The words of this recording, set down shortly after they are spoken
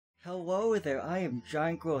Hello there, I am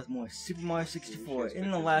GiantGrotle with more Super Mario 64.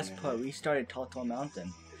 In the last part, we started Totodile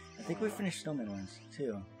Mountain. I think we finished Snowman ones,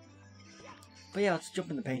 too. But yeah, let's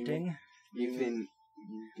jump into painting.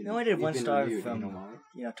 I did one star from,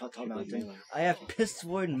 Totodile Mountain. I have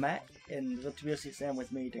Pissword, Matt, and Liptobius Sam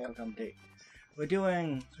with me to commentate. We're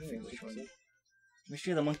doing... which one?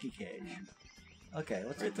 Mystery of the Monkey Cage. Okay,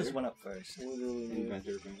 let's get this one up first.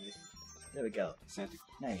 There we go. Santa.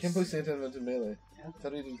 Nice. Can't play Santa invented melee. I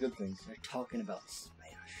thought he did good things. We're talking about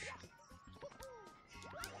Smash.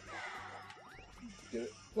 Get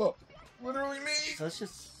it? Whoa! Literally me! So let's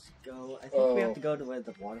just go. I think we have to go to where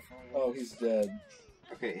the waterfall is. Oh, he's dead.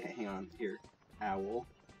 Okay, hang on. Here. Owl.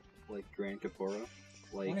 Like Grand Capora.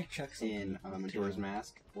 Like in Majora's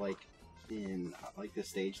Mask. Like in like the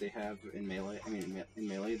stage they have in Melee. I mean, in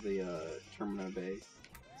Melee, the Termina Bay.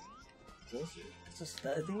 It's just,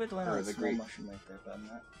 I think we're the one on the small mushroom right there, but I'm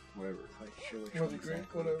not whatever quite sure which one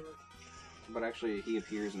exactly. Whatever. But actually, he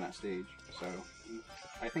appears in that stage, so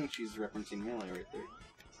I think she's referencing Melee right there.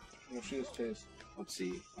 No, she has taste. Let's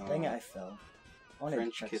see. Dang it, I fell. I wanted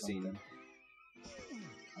French to check kissing.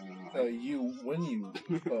 When you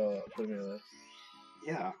play melee.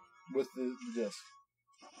 Yeah. With the disc.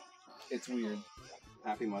 It's weird.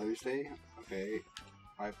 Happy Mother's Day. Okay.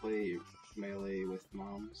 I play Melee with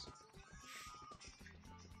moms.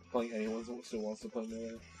 Playing anyone who still wants to play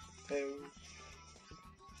melee. Hey.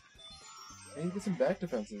 I need to get some back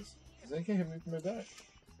defenses. Because they can't hit me from my back.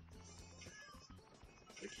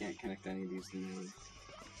 I can't connect any of these to Melee.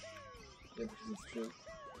 Yeah, because it's true.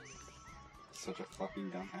 Such a fucking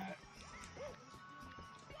dumb hat.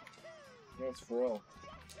 No, it's Pharrell.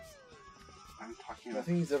 I'm talking about...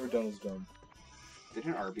 Nothing he's ever done is dumb.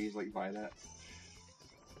 Didn't Arby's, like, buy that?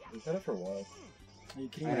 We've had it for a while. Are you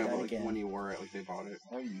kidding me? I know, but again? When you wore it, like, they bought it.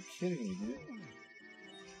 Are you kidding me, dude?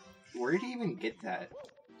 Where did he even get that?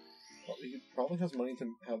 He probably has money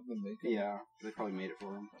to have them make it. Yeah, they probably made it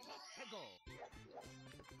for him.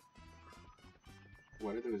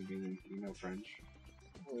 What are those mean? You know French.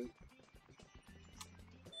 Wait.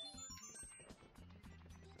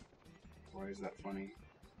 Why is that funny?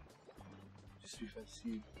 Just because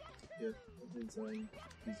he... Yeah, that means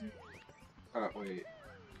easy. Oh, wait.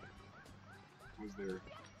 Was there...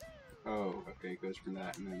 Oh, okay, it goes from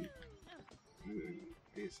that and then...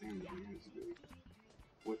 Okay, same thing.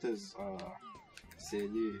 What does,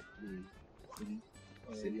 Celebi mean?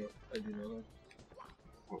 Celebi? I do know that.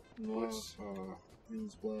 What's,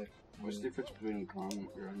 means black. What's the difference between Grom and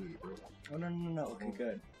Grotle? Oh, no, okay,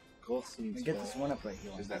 good. Grotle means get this one up right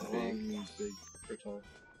here. Is that big? Means big or tall.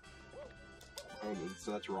 Oh,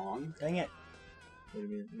 so that's wrong? Dang it. What do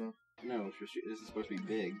you mean? No. No, this is supposed to be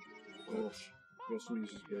big. Grotle means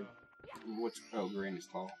is big. What's... Oh, Grand is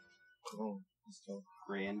tall. Oh, it's tall.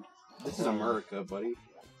 Grand. This is America, buddy.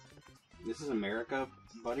 This is America,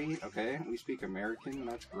 buddy. Okay, we speak American.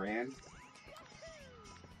 That's grand.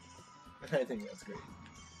 I think that's great.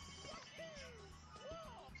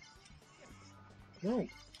 No,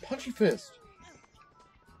 Punchy Fist.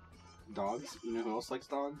 Dogs. You know who else likes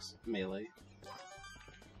dogs? Melee.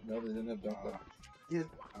 No, they didn't have dog. Yeah.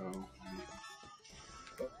 Oh.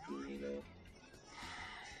 Fuck Giratina.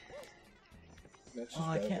 Oh,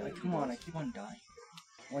 I can't. Come on, I keep on dying.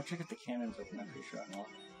 I want to check if the cannon's open. I'm pretty sure I'm not.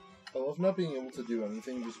 I love not being able to do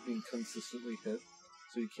anything, just being consistently hit,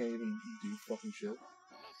 so you can't even do fucking shit.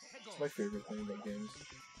 It's my favorite thing about games.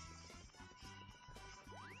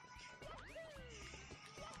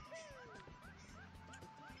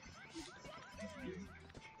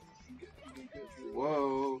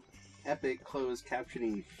 Whoa! Epic closed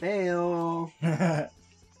captioning fail!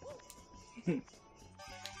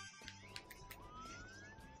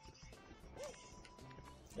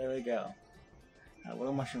 There we go. That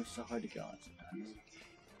little mushroom's so hard to get on sometimes.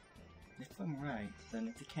 If I'm right, then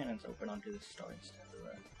if the cannon's open, I'll do the star instead of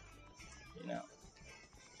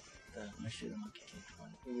the Mystery of the Monkey Cage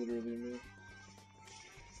one. Literally me.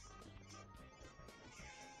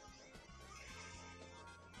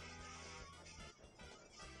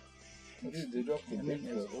 They dropped the big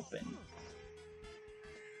it was open.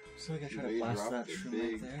 So we gotta try to blast that shroom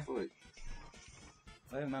right there. Foot.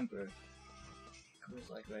 If I remember, it was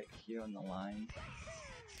like right here on the line.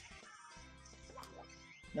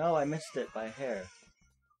 No, I missed it by a hair.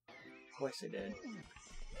 Of course I did.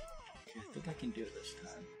 Okay, I think I can do it this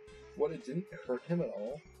time. What, it didn't hurt him at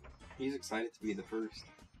all? He's excited to be the first.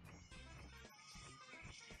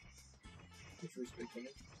 The first big thing.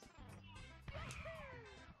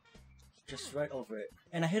 Just right over it.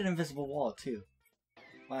 And I hit an invisible wall too.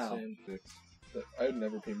 Wow. Same. But I would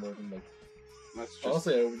never pay more than like That's just,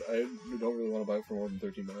 honestly, I don't really want to buy it for more than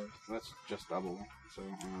 $13. That's just double. So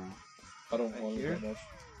I don't want it that much.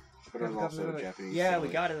 But it's also Japanese. Yeah, so we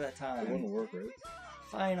got it that time. It wouldn't work, right?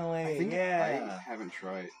 Finally, I think yeah. I haven't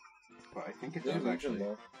tried, but I think it They does actually.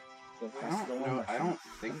 region I don't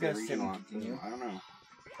think they region lock. Continue. I don't know.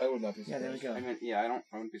 I would not be surprised. Yeah, there we go. I mean, yeah,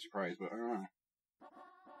 I wouldn't be surprised, but I don't know.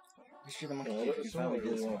 Be sure the monkey No, cage it's can not finally really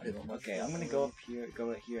do this want to one. pay that Okay, much. I'm gonna go up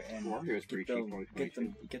here, and Wario is pretty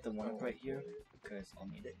cheap. get the one up right here because I'll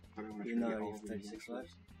need it. But I'm Even though I all have of 36 these. left.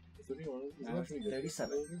 31? Is I that have actually good?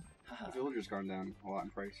 37. Haha. The Villager's gone down a lot in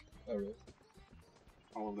price. Oh, really?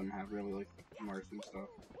 All of them have really like marks and stuff.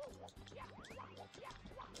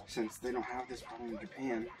 Since they don't have this problem in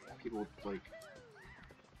Japan, people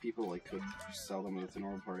could just sell them at a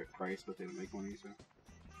normal price, but they don't make money.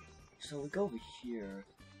 So we go over here,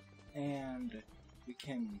 and we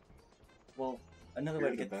can. Well, another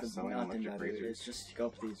way to Here's the get to the best-selling mountain electric battery razor. is just to go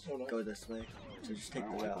up these, Oh, no. go this way. So just take I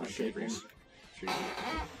don't the like route. electric shapers. ones.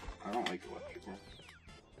 I don't like electric ones.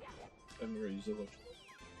 I've never used it much.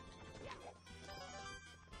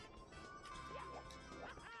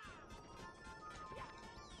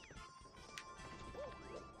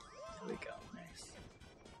 There we go. Nice.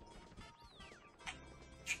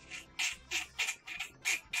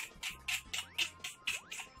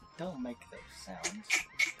 Don't make those sounds.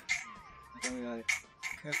 Then we gotta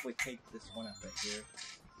carefully take this one up right here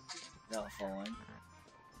without falling.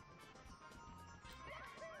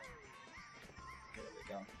 Okay, there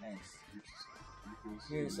we go. Nice.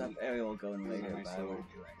 Here's up area we'll go in Here's a later, nice but I little-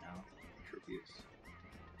 won't do right now.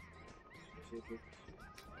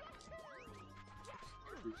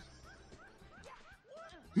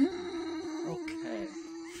 Okay.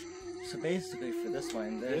 So basically for this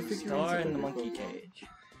one, there's a star in the monkey cage.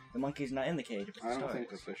 The monkey's not in the cage, but I the don't star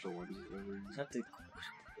think is. official ones ever. So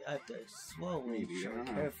I have to slowly, Maybe, I don't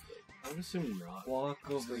know. carefully I'm assuming rock. walk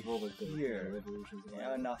over Well, like the here. evolutions.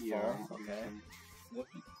 Yeah, not fall. Yeah, I don't think Okay. so.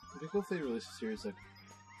 It'd be cool if they released a series like.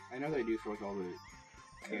 I know they do for like all the There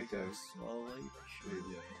we go, characters. slowly. Yeah.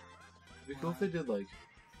 It'd be cool if they did like.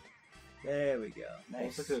 There we go.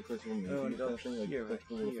 Nice. Almost like a collectible Oh, and movie go type thing, like here, right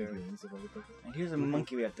collectible little here. figurines of other people. And here's a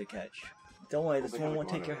monkey we have to catch. Don't worry, this They one have, won't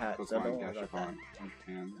like, take your hat, Pokemon, so don't worry about that. Gashapon in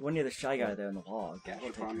Japan. One near the shy guy there in the log. We'll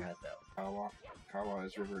take Gashapon. your hat though. Kawa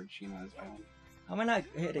is river and Shima is island. How am I not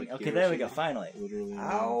hitting? Like Okay, there we go, Hiroshima. finally. Literally.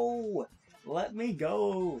 Ow! Let me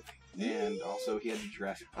go! And also he had the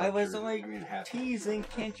Jurassic Park. I was shirt. like I mean, hat. teasing,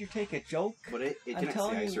 can't you take a joke? But it I'm didn't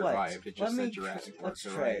telling say I you survived. what. It Let just me said Jurassic Park. let's So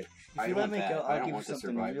trade. right. If I you want let me that. go, I I'll don't give you want the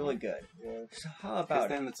something survive really one. good. Yeah. So how Because about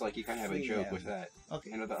then it? it's like you kind of have a Free joke him. with that.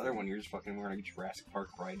 Okay. And with the other one, you're just fucking wearing a Jurassic Park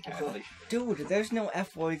ride hat. Like, Dude, there's no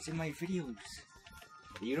F words in my videos.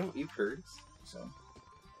 you curse. So.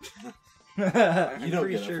 You don't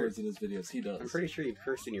pretty get sure- upwards in his videos. He does. I'm pretty sure you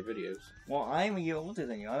cursed in your videos. Well, I'm a year older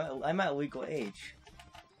than you. I'm at legal age.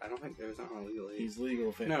 I don't think there's not legal age. He's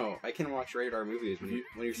legal. Fan. No, I can watch rated R movies when you're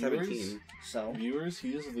Viewers? 17. So. Viewers,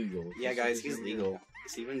 he is legal. Yeah, guys, he's legal.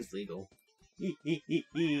 Steven's legal. Hey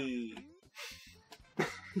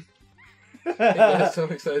Hey guys, so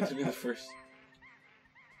excited to be the first.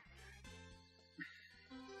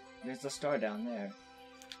 There's the star down there.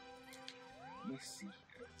 Let me see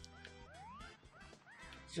here.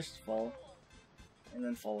 Just fall. And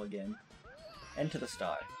then fall again. And to the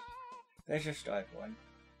star. There's your star, everyone.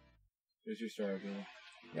 There's your star,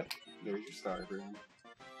 girl. There's your star, everyone.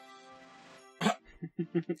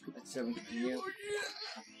 That's 7 to you.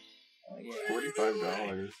 Oh yeah.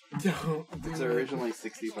 $45. Don't It's do it. originally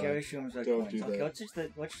 65. Scary shrooms red Don't coins. do Okay, that. let's just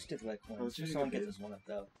do the red coins. Let's Just do so I can the get bid. this one up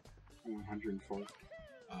though. 104.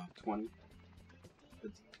 20. It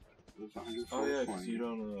was 104. Oh yeah, 20. because you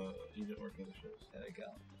didn't work other shows. There we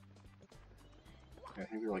go. I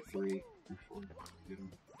think we were like 3 or 4.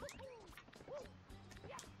 Didn't.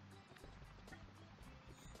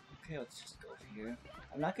 Okay, let's just go over here.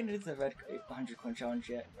 I'm not gonna do the red 100 coin challenge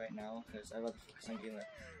yet, right now, because I'd rather focus on getting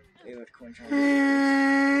the red coin challenge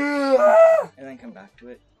and then come back to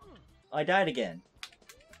it. I died again.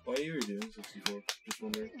 Why you were doing 64? Just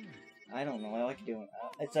wondering. I don't know. I like doing.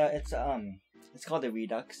 It's called a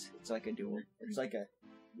redux. It's like a duel. It's like a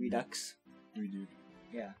redux. Redo.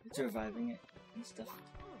 Yeah, it's reviving it and stuff.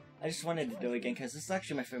 I just wanted to do it again because this is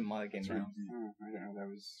actually my favorite Mario game now. Oh, I don't know. That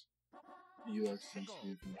was. You like seems to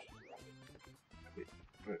be finished.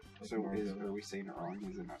 But Like so Mario. are we saying it wrong?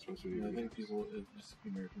 Is it not supposed to be? Yeah, I think people just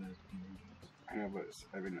Americanized regions. I know, but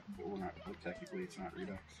but we're not. But technically, it's not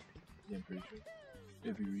Redux. Yeah, I'm pretty sure.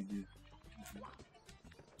 It'd be redo.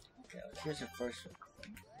 Okay, here's your first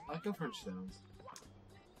I like how French sounds.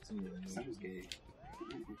 It's a new language. Sounds gay.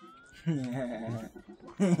 one.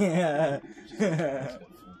 Yeah. That's kind of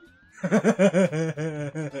fun. That's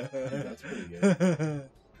pretty good.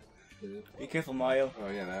 Be careful, Mario. Oh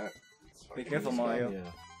yeah, that. Be careful, Mario.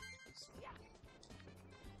 Yeah.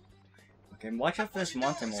 Okay, watch out for this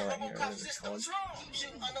mountain wall right here. Whatever it's called.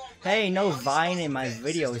 Hey, no Vine in my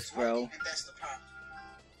videos, bro.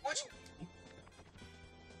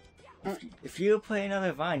 If you play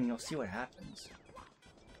another Vine, you'll see what happens.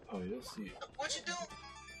 Oh, you'll see it. What you do?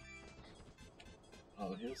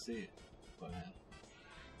 Oh, he'll see it. What happened?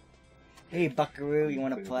 Hey, Buckaroo, you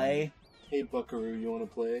wanna play? Hey, Buckaroo, you wanna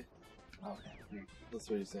play? Okay. That's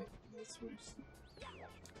what he said. That's what he said.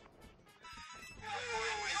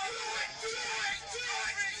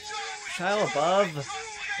 Shia LaBeouf.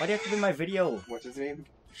 Why do you have to be in my video? What's his name?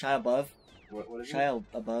 Shia LaBeouf. What is it? Shia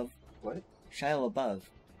LaBeouf. What? Shia LaBeouf.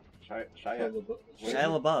 Shia. Shia LaBeouf. Shia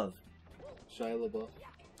LaBeouf. Shia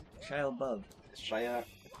LaBeouf. Shia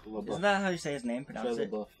LaBeouf. Isn't that how you say his name? Pronounce Shia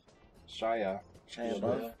it. LaBeouf. Shia. Shia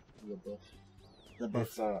LaBeouf. LaBeouf. LaBeouf.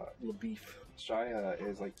 It's LaBeef. Shia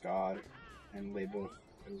is like God, and LaBeouf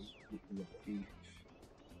is beef.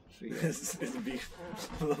 It's beef.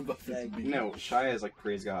 LaBeouf is beef. No, Shia is like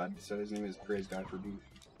praise God, so his name is praise God for beef.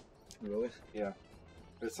 Really? Yeah.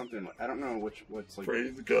 It's something like, I don't know what's like.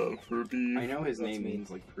 Praise God for beef. I know his That's name me.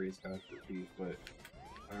 means like praise God for beef, but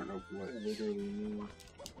I don't know what. Literally mean.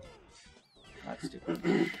 That's stupid.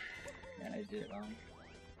 Man, I did it wrong.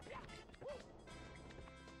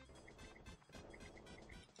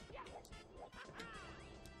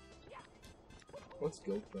 What's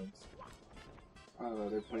Go Friends?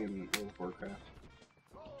 They're playing World of Warcraft,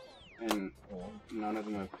 and none of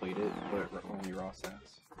them have played it, but only Ross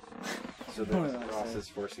has. So Ross is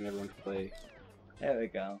forcing everyone to play. There we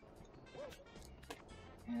go.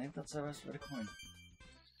 I think that's the rest of the coin.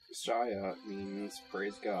 Shia means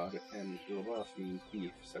praise God, and LaBeouf means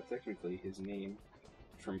beef. So technically, his name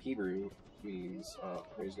from Hebrew means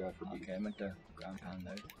praise God for beef. Okay, I meant to ground pound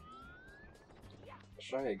there.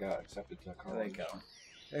 Shia got accepted to college. There we go.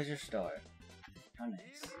 There's your star. How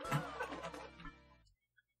nice.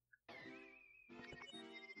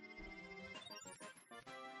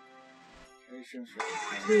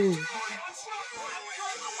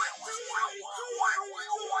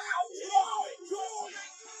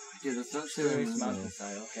 Yeah, that's not Serious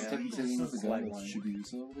mountainside, okay. This This is is the the slide gun. one. Should be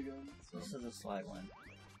using all the guns. This is the slide one.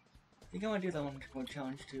 I think I want to do the one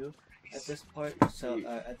challenge too. At this part, so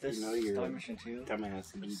at this You know you're star mission too.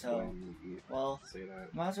 Dumbass. You So, when you Well, say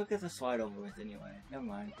that. might as well get the slide over with anyway. Never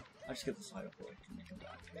mind. I'll just get the slide over with and then come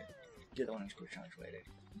back to it. Do the one challenge later.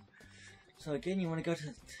 So again, you want to go to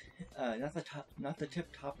the not the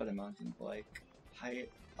tip top of the mountain, but like high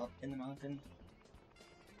up in the mountain,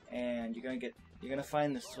 and you're gonna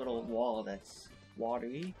find this little wall that's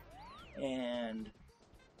watery, and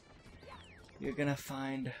you're gonna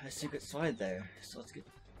find a secret slide there. So let's get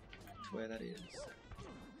to where that is.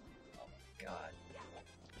 Oh my god.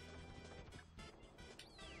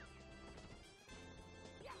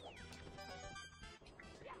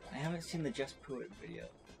 I haven't seen the Just Pruitt video.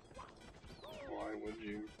 Why would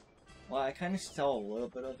you? Well, I kind of saw a little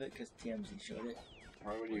bit of it because TMZ showed it.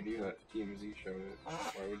 Why would you do that? TMZ showed it.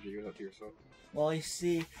 Why would you do that to yourself? Well, you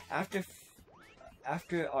see, after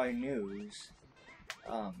our news,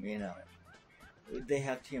 you know, they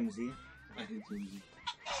have TMZ. I hate TMZ.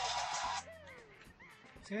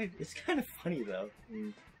 It's kind of funny though.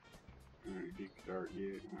 Alright, big start,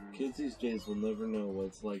 yeah. Kids these days will never know what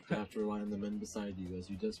it's like to have to rely on the men beside you as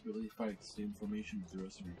you desperately fight to stay information with the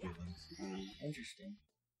rest of your feelings. Interesting.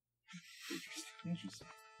 Interesting.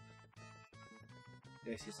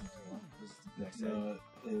 Did I see something wrong? Did I say?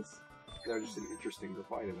 It's... That was just an interesting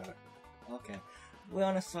reply to that. Okay. We're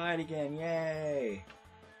on a slide again, yay!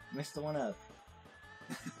 Missed the one up.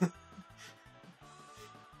 I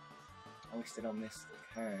wish they don't miss the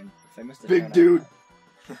turn. If I missed the Big turn, dude!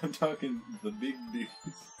 I'm talking the big dudes.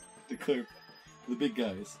 To clarify. The big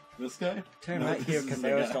guys. This guy? Turn No, right this here is because the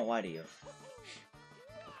arrows guy. don't lie to you.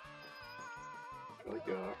 Like,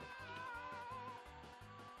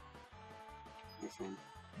 this one.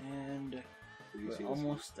 And Did you we're see this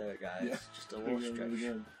almost there, guys. Yeah. Just a little stretch.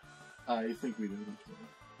 Again. I think we did it.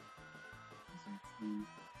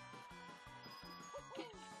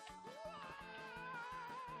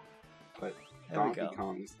 But There we Donkey go.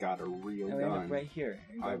 Kong's got a real And we end gun. up right here.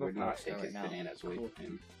 And I go would for not the take star his now. bananas away Cool. from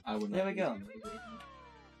him. I would not. There we go.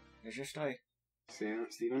 There's your star.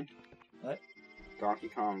 Steven? What? Donkey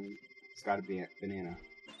Kong's got a banana.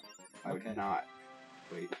 I Okay. would not.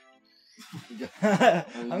 Wait.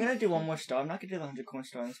 I'm gonna do one more star. I'm not gonna do the 100 coin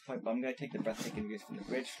star on this point, but I'm gonna take the breathtaking views from the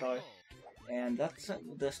bridge star, and that's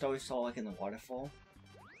the star we saw like in the waterfall.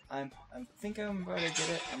 I think I'm about to get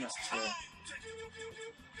it. I'm not sure.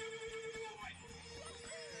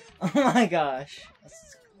 Oh my gosh.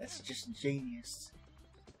 That's just genius.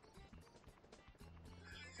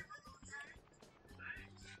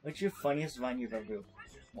 What's your funniest Vine you've ever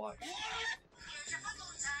watched?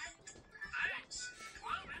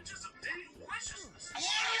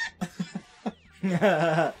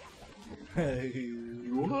 What?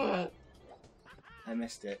 I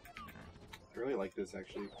missed it. I really like this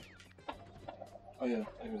actually. Oh yeah,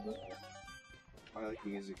 I heard that. I like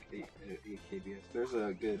music 8 kbs. There's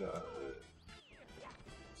a good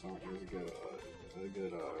song. There's a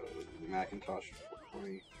good Macintosh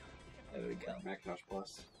 40. There we go. Macintosh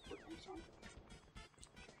Plus.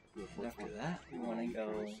 After that, we want to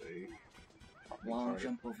go long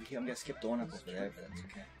jump over here. I'm gonna skip the one up over there, but that's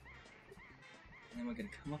okay. And then we're gonna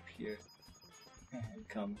come up here.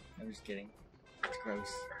 I'm just kidding. It's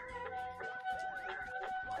gross.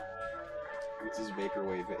 This is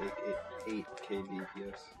Vaporwave at 8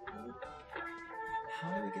 kbps. How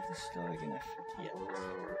do we get this star again? I forget.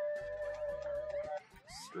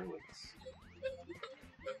 Skrillex.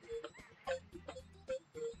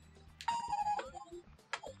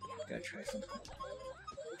 Gotta try something.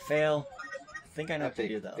 Fail. I think I know what to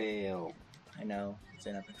do though. Fail. I know. It's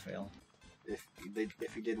an epic fail. If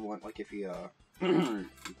you did one, like if you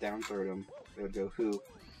down throw them, they would go who.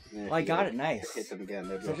 Oh, I got it. Nice. Hit them again.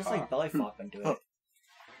 They'd So go just like belly flop into it.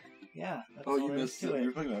 Yeah. That's Oh, all you there is missed to it. it. We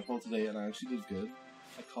were playing netball today, and I actually did good.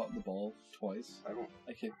 I caught the ball twice.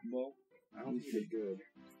 I kicked the ball. I don't think you did good.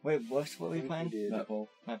 Wait, what are we playing? Netball.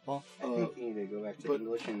 Netball? I think you need to go back to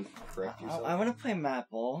English and correct yourself. I want to play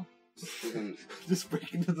Matball. Just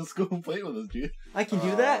break into the school and play with us, dude. I can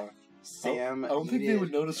do that? Sam, I don't think they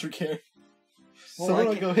would notice or care. Well, Someone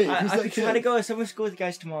will go, hey, I who's can that try kid? to go to summer school with you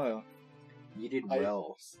guys tomorrow. You did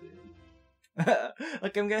well,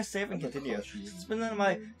 Look, I'm gonna save and continue. It's been on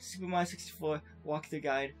my Super Mario 64 walkthrough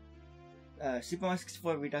guide. Super Mario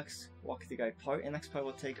 64 Redux walkthrough guide part, and next part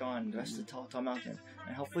we'll take on the rest of the Tall Mountain,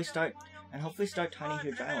 and hopefully start Tiny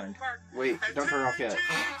Huge Island. Wait, don't turn it off yet. So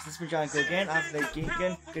this has been GiantGrotle again. I've been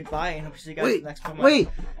Geekin. Goodbye, and hope to see you guys in the next part.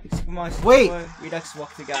 Super Mario 64 Redux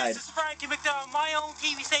walkthrough guide. This is Frankie McDowell, my own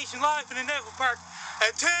TV station live in the network park.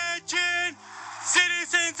 Attention,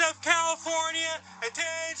 citizens of California.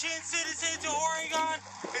 Attention, citizens of Oregon.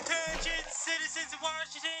 Attention, citizens of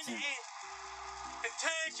Washington.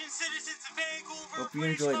 Attention, citizens of Vancouver. Hope you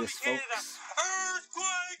enjoy this, Canada. folks.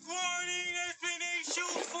 Earthquake warning has been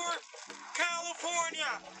issued for California.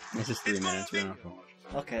 This is 3 minutes. We're not.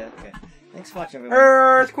 Okay. Thanks for watching, everyone.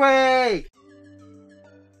 Earthquake!